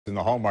In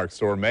the Hallmark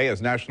store. May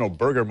is National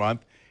Burger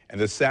Month, and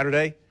this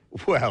Saturday,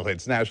 well,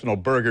 it's National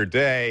Burger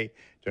Day.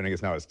 Joining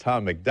us now is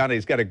Tom McDonough.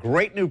 He's got a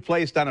great new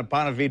place down in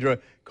Ponte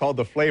Vedra called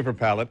the Flavor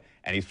Palette,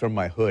 and he's from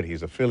my hood.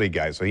 He's a Philly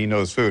guy, so he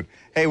knows food.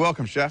 Hey,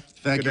 welcome, Chef.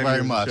 Thank you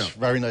very much.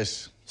 Very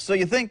nice. So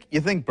you think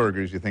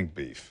burgers, you think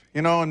beef,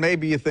 and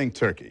maybe you think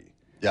turkey.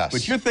 Yes.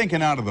 But you're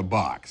thinking out of the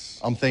box.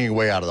 I'm thinking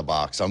way out of the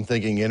box. I'm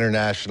thinking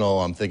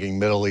international, I'm thinking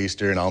Middle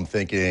Eastern, I'm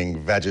thinking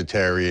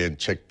vegetarian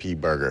chickpea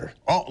burger.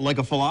 Oh, like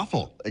a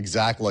falafel.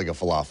 Exactly like a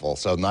falafel.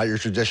 So not your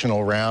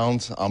traditional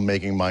round, I'm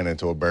making mine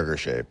into a burger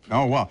shape.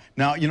 Oh, wow.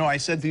 Now, I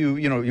said to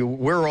you,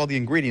 where are all the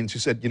ingredients? You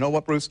said, you know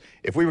what, Bruce,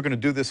 if we were going to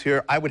do this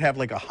here, I would have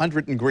like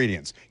 100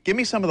 ingredients. Give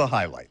me some of the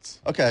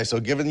highlights. Okay, so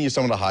giving you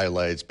some of the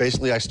highlights,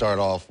 basically I start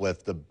off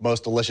with the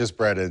most delicious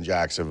bread in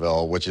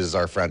Jacksonville, which is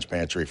our French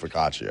pantry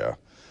focaccia.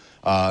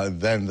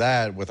 Then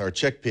that, with our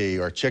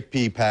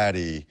chickpea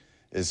patty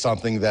is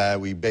something that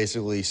we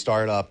basically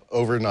start up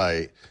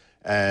overnight.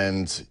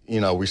 And,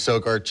 we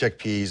soak our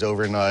chickpeas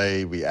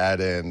overnight. We add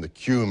in the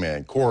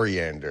cumin,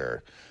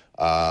 coriander,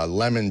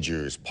 lemon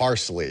juice,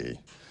 parsley.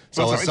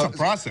 So it's a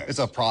process. It's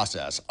a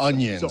process.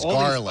 Onions,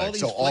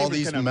 garlic. All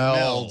these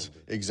meld.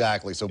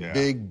 Exactly. So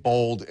big,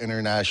 bold,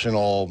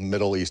 international,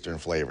 Middle Eastern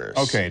flavors.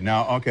 Okay,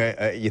 now,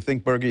 you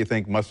think burger, you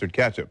think mustard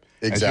ketchup.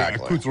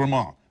 Exactly.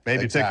 Accoutrement.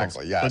 Maybe exactly,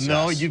 pickles. Yes, but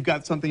no, you've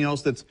got something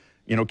else that's,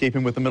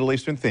 keeping with the Middle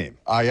Eastern theme.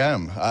 I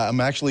am.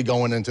 I'm actually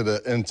going into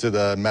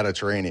the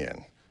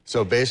Mediterranean.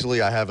 So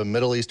basically, I have a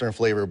Middle Eastern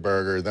flavor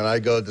burger. Then I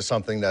go to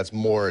something that's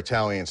more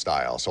Italian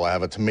style. So I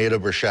have a tomato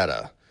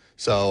bruschetta.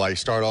 So I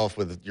start off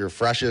with your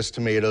freshest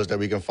tomatoes that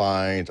we can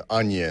find,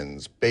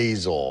 onions,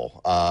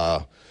 basil,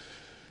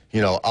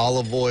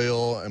 olive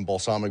oil and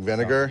balsamic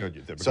vinegar.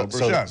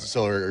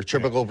 So our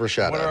typical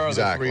bruschetta. What are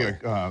exactly.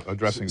 the three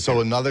dressings?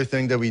 So another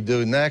thing that we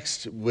do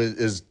next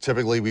is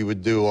typically we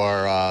would do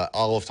our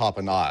olive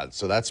tapenade.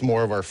 So that's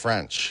more of our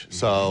French.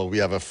 So we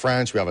have a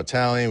French, we have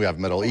Italian, we have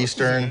Middle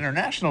Eastern. This is an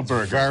international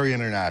burger. Very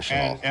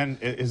international.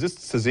 And is this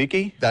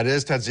tzatziki? That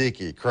is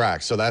tzatziki,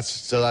 correct. So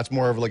that's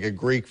more of like a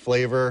Greek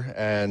flavor.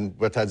 And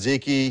with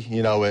tzatziki,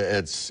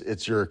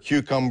 it's your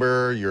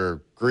cucumber,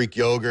 your Greek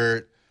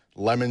yogurt,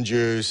 lemon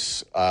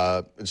juice.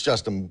 It's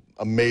just an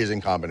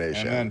amazing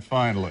combination. And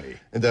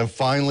then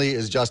finally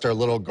is just our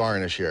little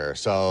garnish here.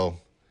 So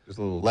just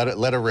a little,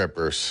 let it rip,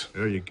 Bruce.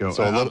 There you go.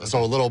 So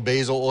a little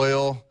basil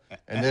oil,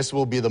 and this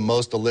will be the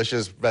most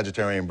delicious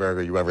vegetarian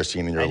burger you've ever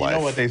seen in your life. You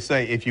know what they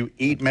say, if you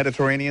eat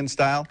Mediterranean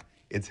style,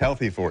 it's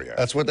healthy for you.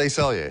 That's what they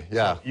sell you,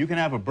 yeah. So you can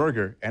have a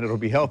burger and it'll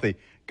be healthy.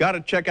 Got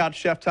to check out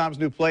Chef Tom's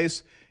new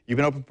place. You've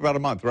been open for about a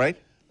month, right?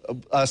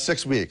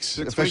 6 weeks.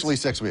 Officially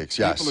 6 weeks,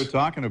 yes. People are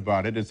talking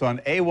about it. It's on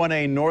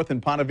A1A North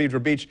in Ponte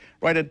Vedra Beach,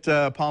 right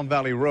at Palm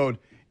Valley Road.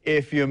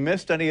 If you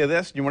missed any of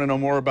this, you want to know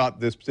more about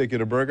this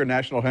particular burger,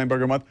 National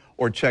Hamburger Month,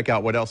 or check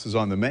out what else is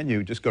on the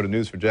menu, just go to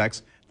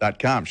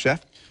newsforjax.com.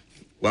 Chef,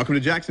 welcome to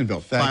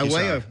Jacksonville. Thank you, by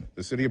way sir. of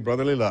the city of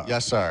brotherly love.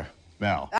 Yes, sir. Now.